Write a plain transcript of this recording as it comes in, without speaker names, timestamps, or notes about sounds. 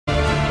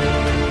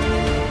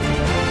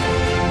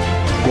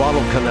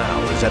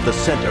Guadalcanal is at the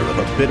center of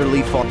a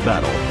bitterly fought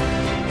battle.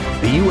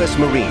 The U.S.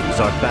 Marines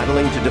are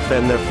battling to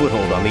defend their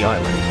foothold on the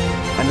island,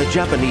 and the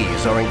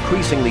Japanese are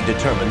increasingly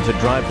determined to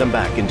drive them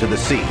back into the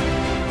sea.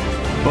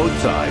 Both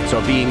sides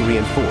are being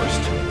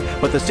reinforced,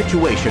 but the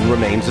situation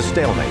remains a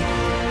stalemate.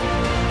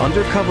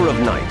 Under cover of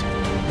night,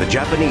 the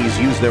Japanese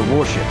use their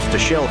warships to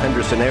shell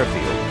Henderson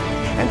Airfield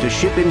and to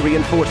ship in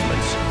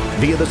reinforcements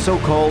via the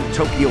so-called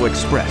Tokyo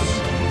Express.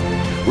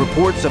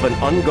 Reports of an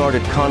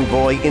unguarded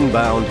convoy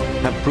inbound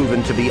have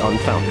proven to be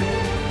unfounded.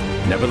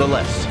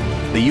 Nevertheless,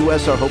 the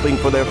U.S. are hoping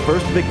for their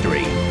first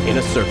victory in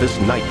a surface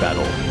night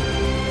battle.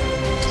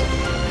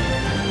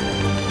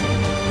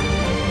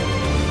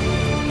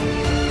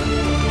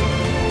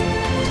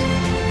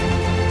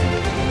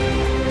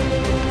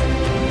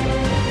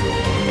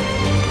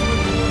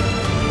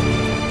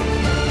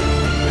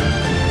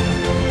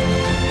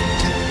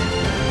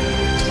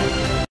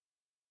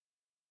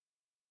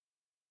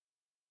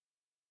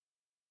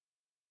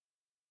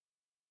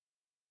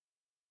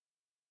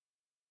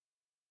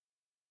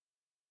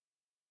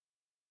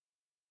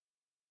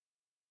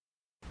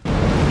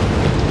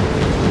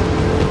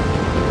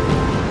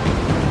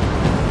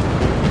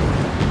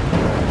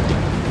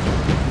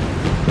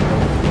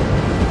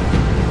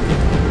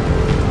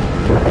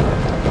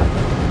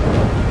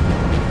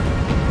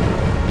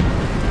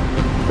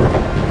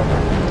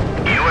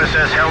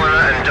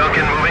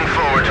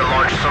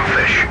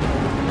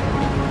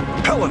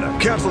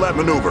 Cancel that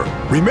maneuver.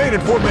 Remain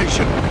in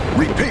formation.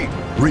 Repeat,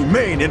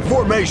 remain in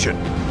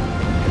formation.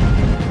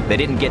 They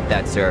didn't get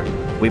that, sir.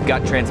 We've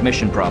got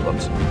transmission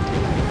problems.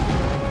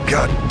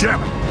 God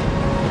damn it!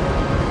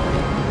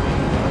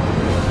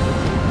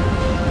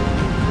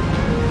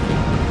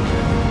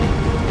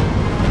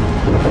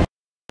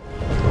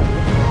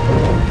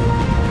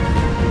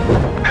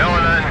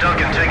 Helena and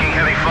Duncan taking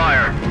heavy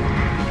fire.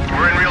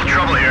 We're in real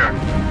trouble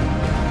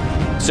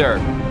here. Sir,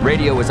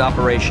 radio is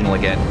operational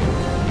again.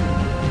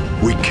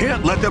 We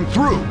can't let them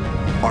through!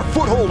 Our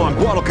foothold on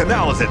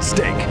Guadalcanal is at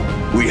stake.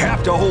 We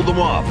have to hold them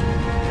off.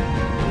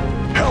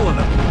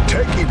 Helena,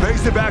 take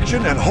evasive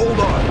action and hold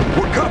on.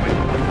 We're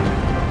coming!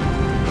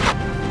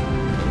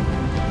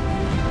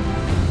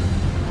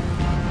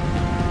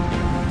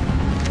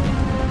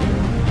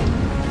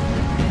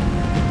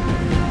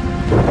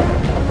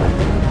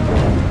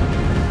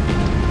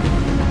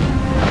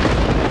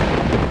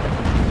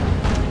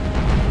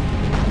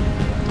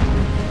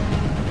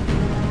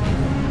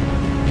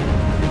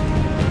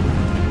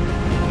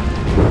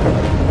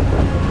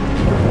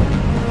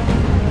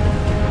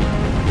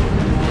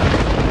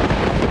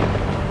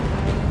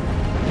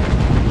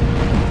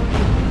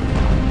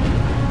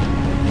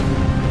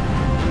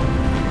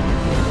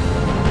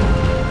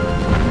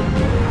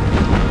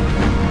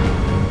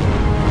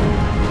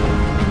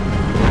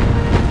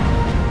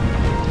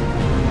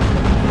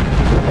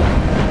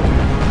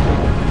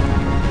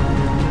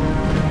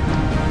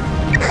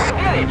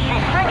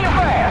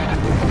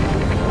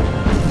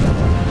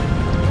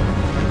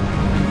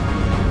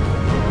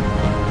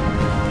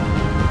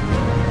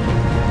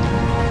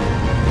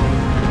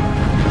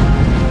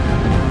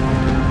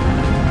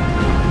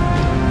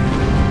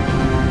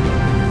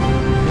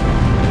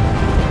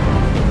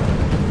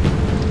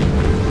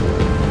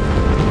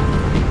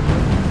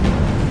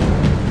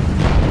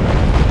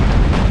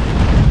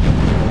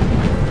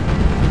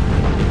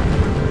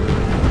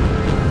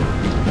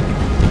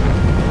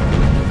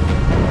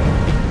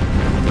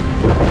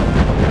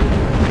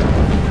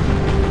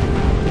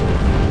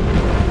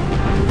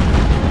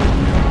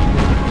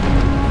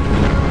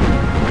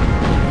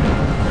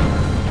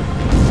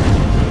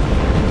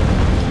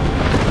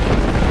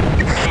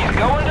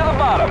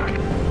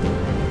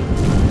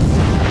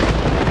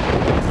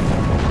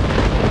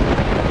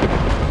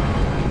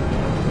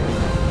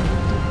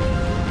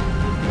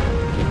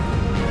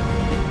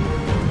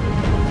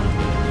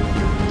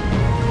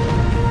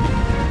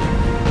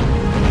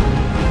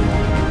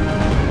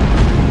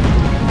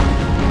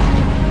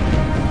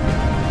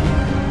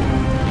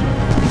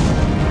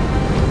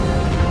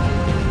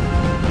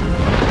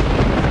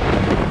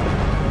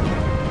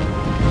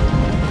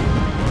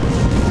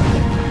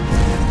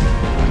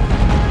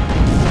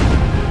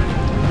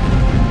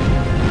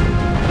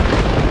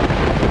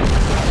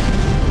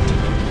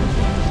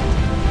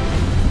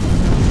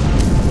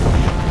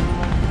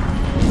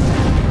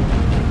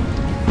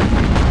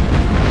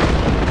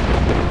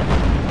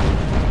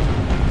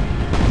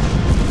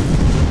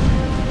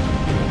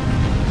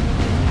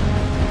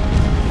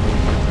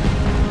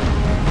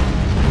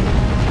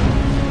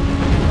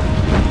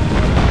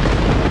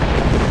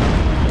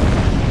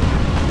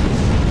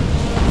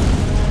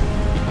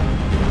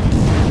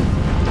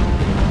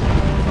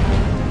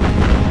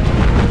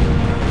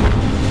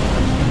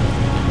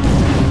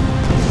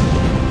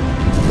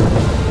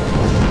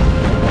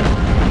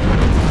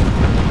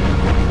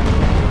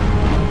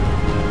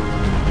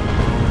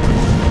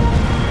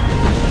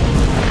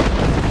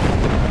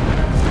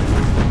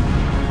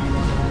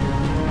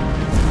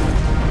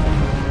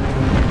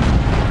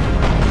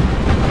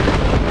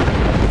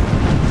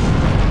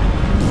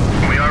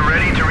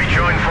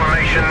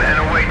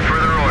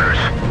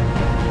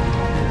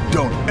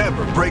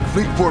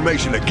 fleet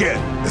formation again.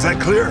 Is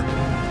that clear?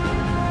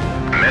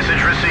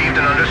 Message received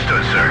and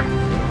understood, sir.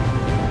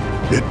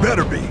 It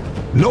better be.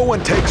 No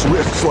one takes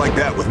risks like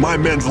that with my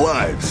men's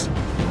lives.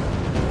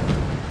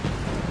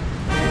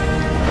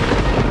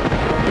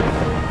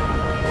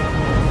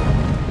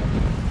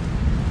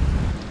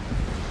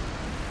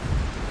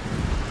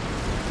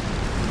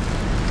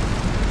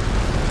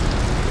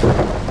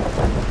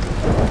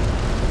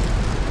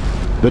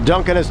 The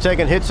Duncan has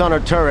taken hits on her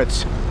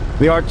turrets.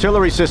 The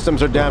artillery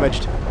systems are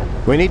damaged.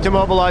 We need to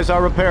mobilize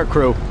our repair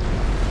crew.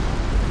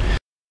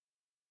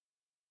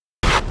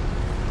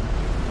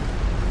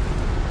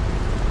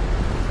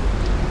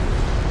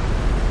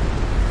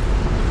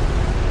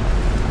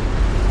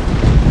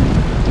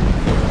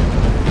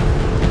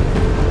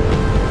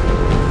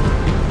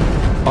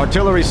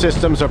 Artillery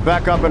systems are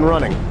back up and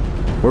running.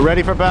 We're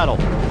ready for battle.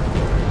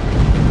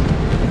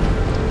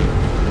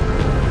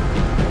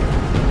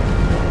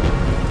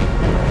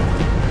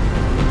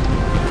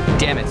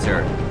 Damn it,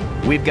 sir.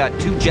 We've got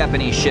 2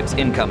 Japanese ships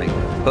incoming,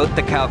 both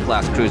the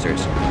Cow-class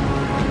cruisers.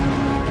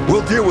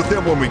 We'll deal with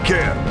them when we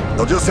can.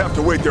 They'll just have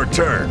to wait their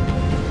turn.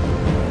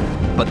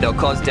 But they'll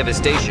cause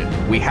devastation.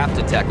 We have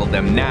to tackle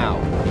them now.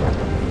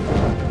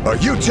 Are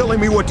you telling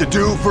me what to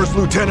do, First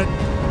Lieutenant?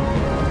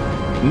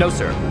 No,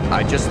 sir.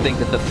 I just think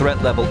that the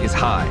threat level is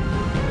high.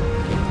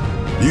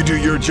 You do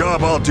your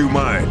job, I'll do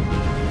mine.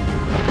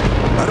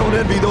 I don't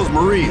envy those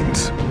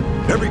Marines.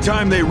 Every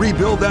time they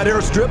rebuild that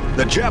airstrip,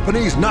 the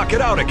Japanese knock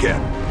it out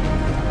again.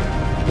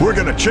 We're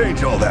gonna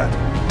change all that.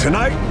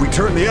 Tonight, we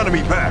turn the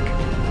enemy back.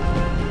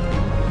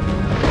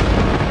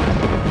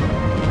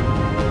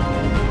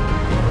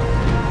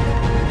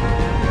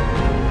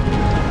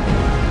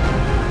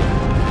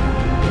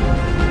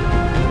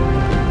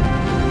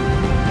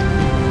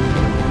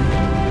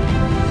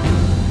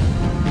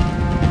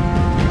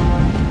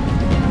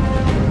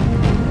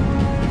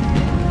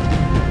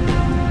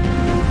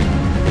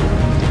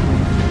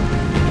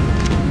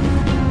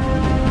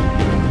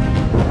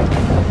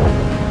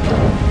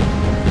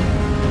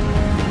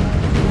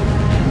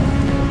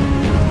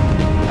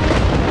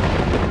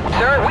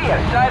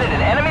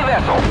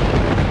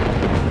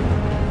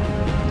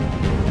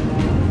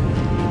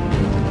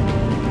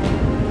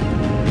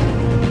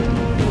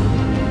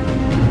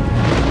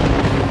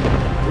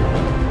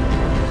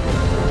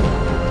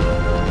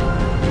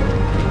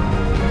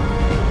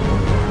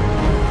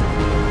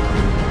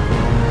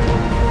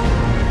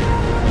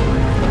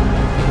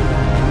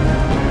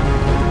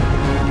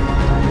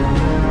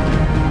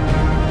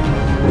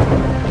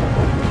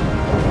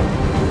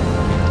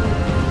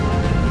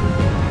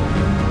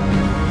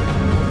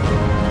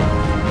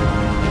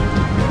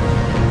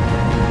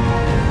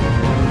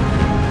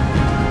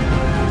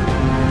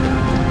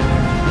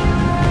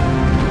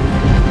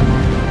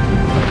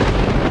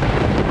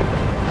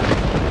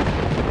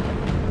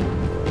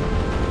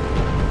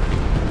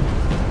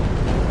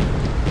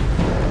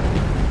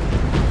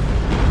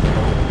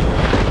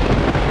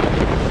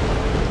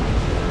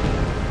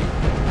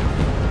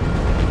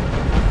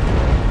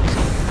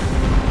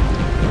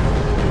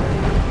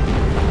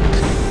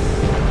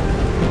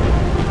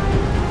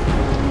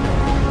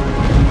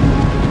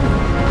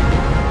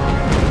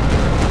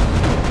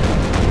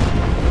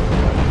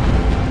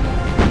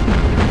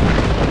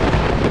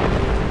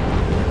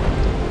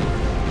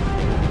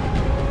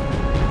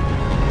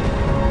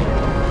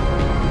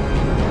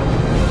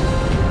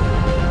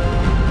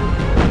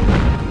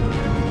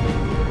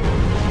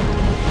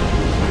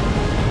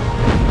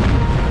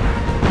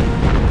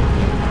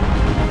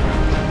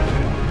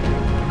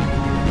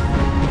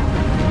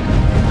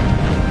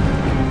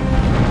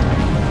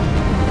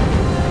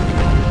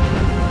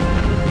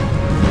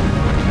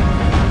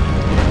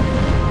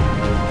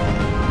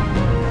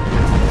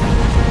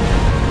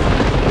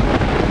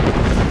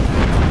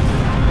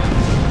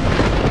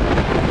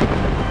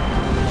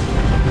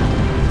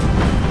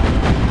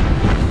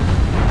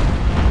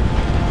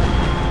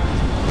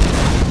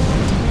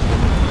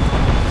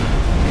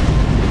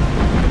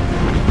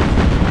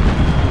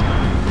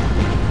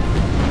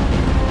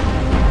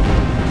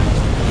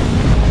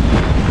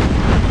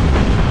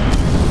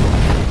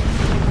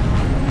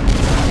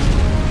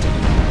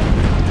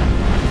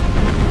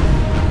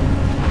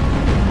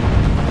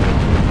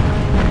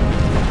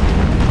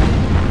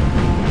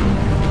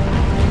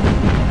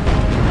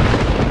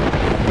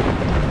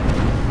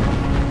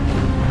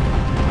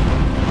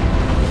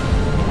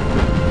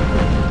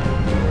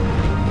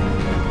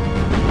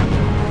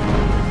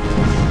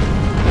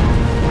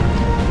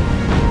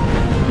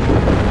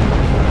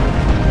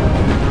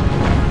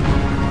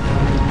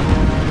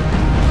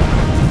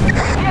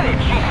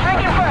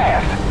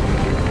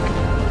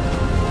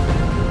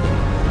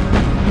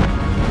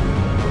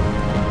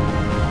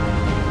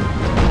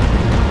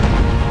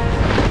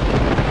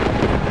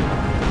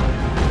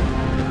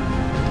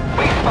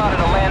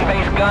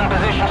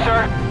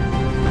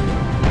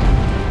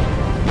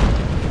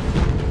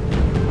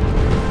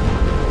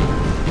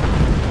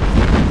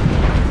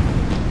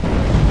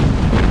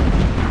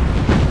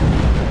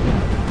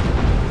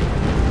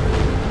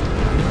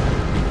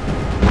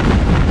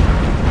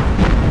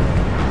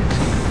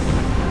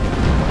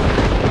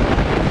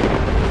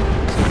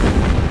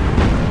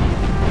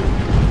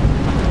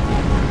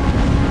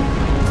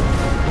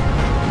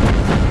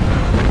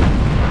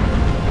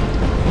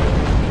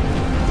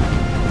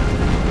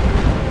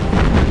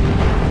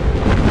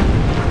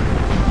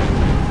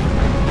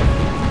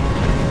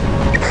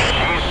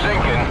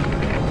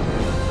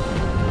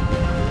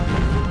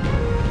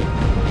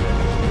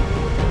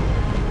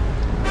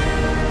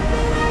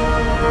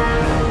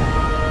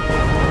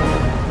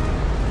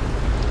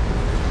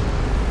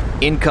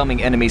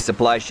 Incoming enemy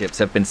supply ships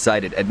have been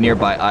sighted at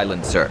nearby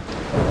islands, sir.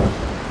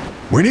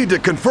 We need to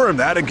confirm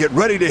that and get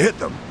ready to hit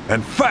them,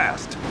 and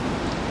fast!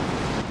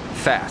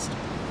 Fast.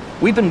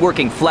 We've been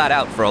working flat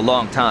out for a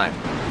long time.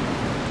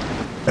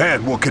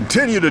 And we'll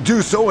continue to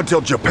do so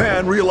until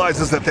Japan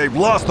realizes that they've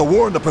lost the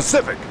war in the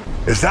Pacific.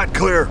 Is that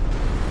clear?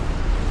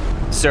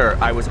 Sir,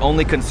 I was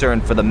only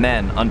concerned for the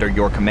men under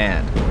your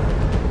command.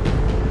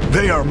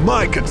 They are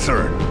my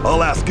concern.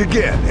 I'll ask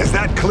again. Is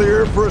that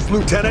clear, First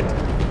Lieutenant?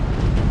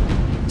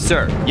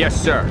 Sir, yes,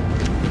 sir.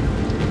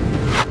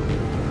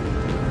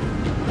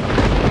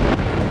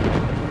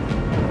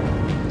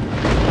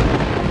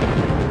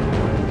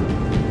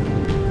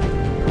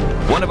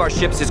 One of our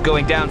ships is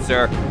going down,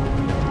 sir.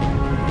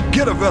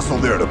 Get a vessel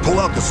there to pull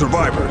out the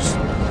survivors.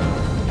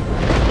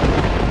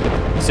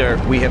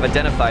 Sir, we have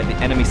identified the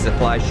enemy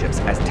supply ships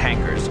as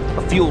tankers,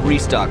 a fuel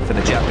restock for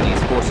the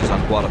Japanese forces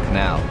on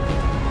Guadalcanal.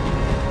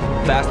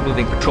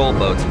 Fast-moving patrol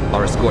boats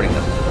are escorting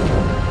them.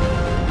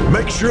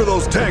 Make sure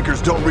those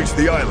tankers don't reach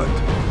the island.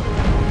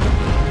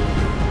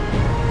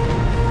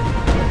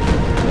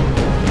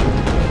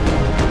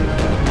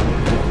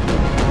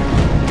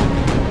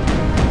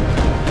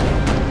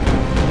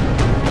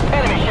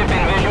 Enemy ship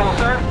in visual,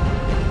 sir.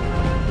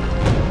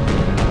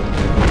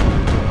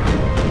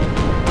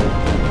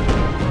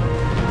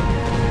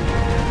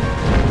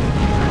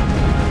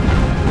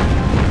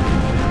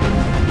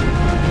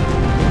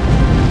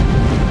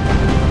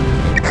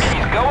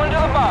 He's going to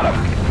the bottom.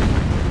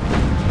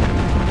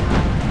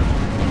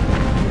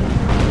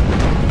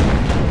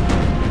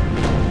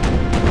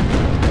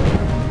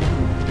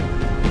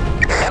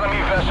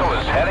 Enemy vessel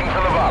is heading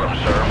for the bottom,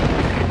 sir.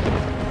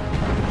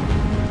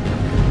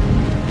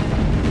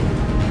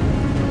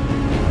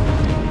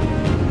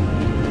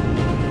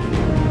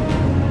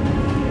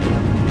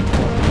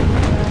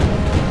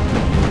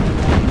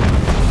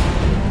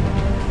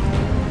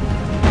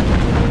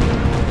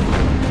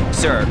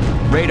 Sir,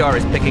 radar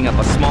is picking up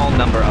a small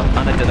number of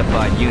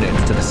unidentified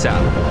units to the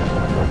south.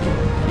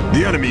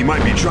 The enemy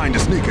might be trying to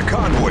sneak a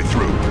convoy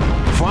through.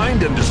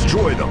 Find and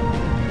destroy them.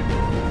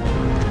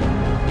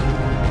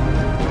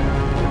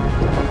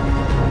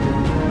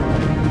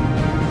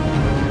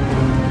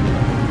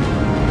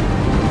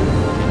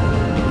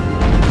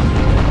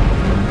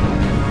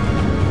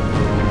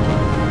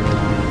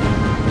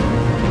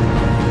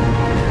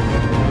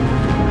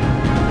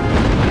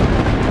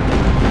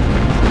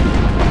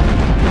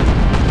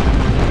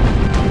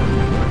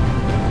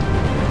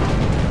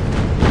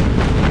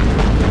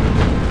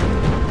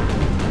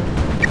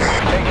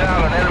 Taking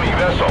out an enemy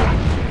vessel.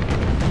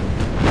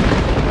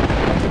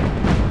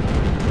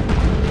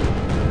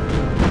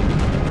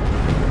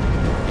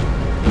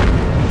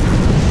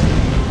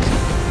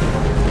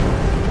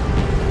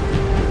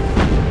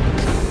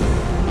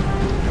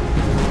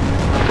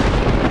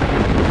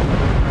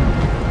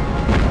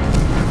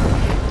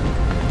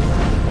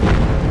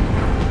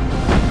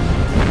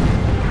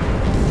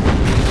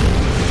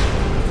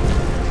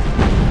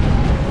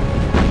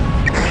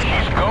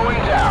 She's going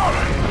down.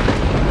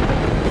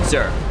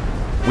 Sir,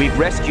 we've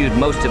rescued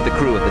most of the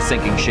crew of the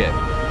sinking ship.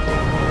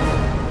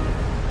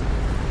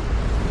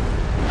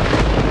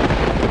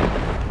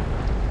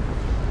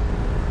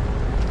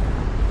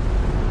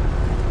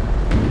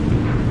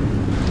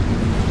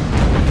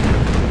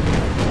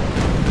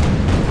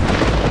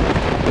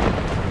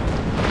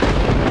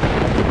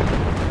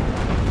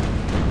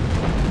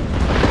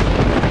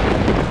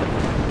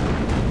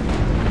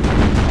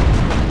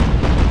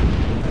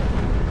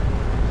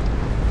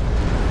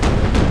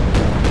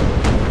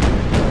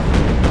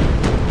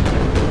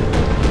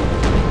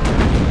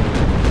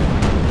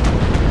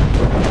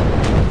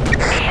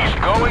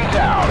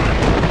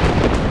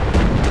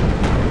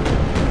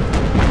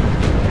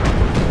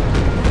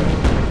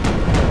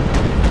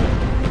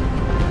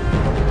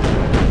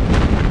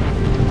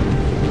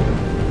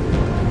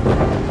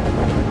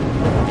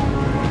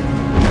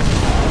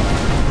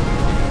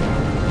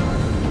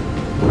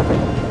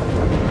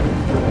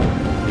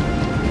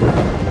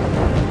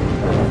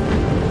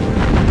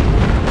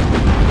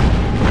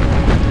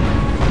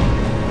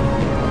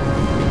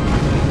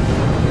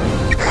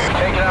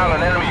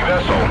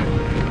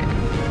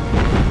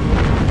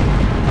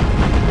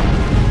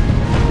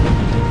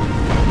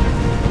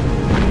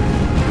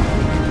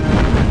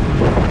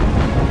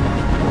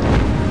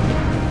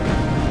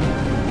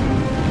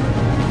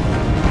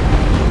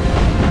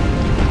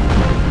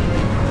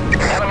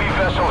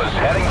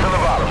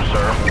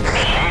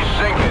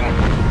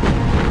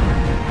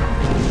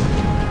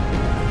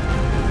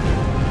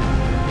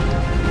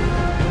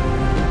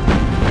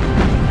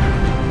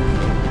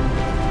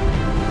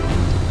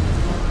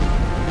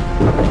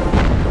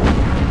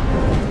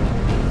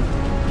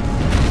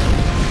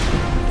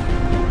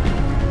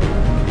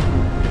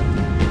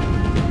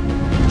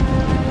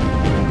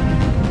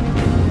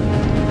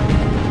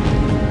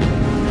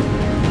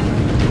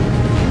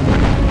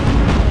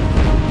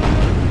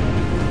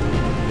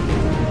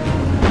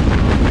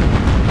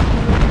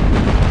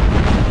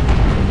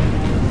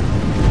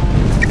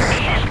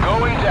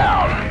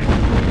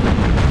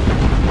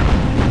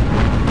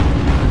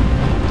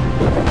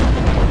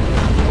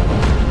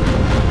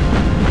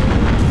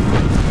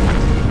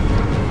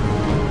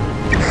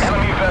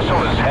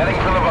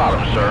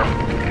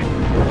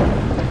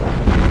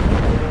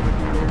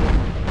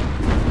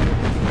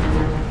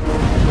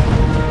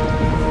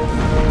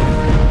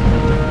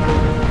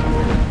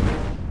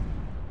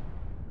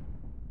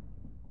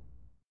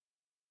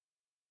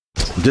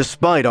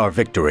 Despite our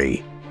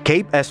victory,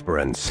 Cape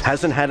Esperance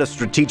hasn't had a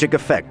strategic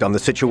effect on the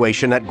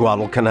situation at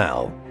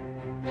Guadalcanal.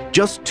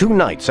 Just 2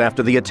 nights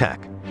after the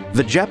attack,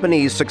 the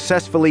Japanese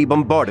successfully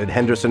bombarded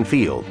Henderson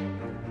Field.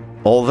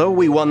 Although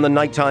we won the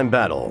nighttime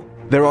battle,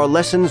 there are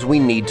lessons we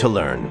need to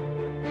learn.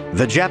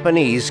 The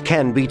Japanese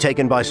can be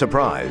taken by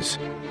surprise,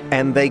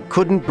 and they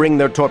couldn't bring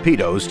their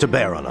torpedoes to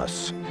bear on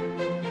us.